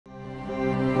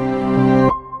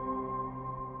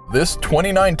This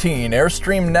 2019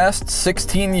 Airstream Nest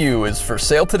 16U is for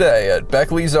sale today at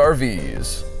Beckley's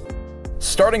RVs.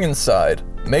 Starting inside,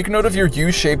 make note of your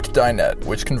U-shaped dinette,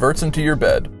 which converts into your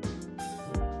bed.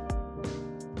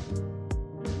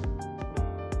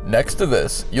 Next to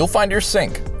this, you'll find your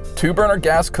sink, 2-burner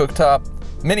gas cooktop,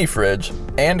 mini fridge,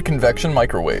 and convection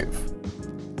microwave.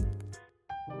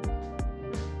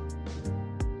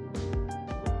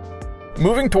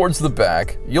 Moving towards the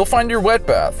back, you'll find your wet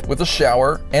bath with a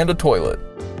shower and a toilet.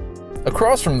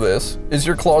 Across from this is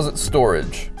your closet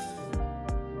storage.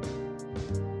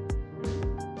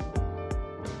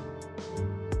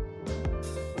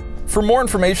 For more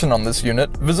information on this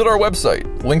unit, visit our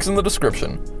website, links in the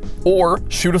description, or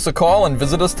shoot us a call and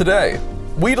visit us today.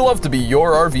 We'd love to be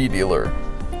your RV dealer.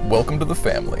 Welcome to the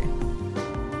family.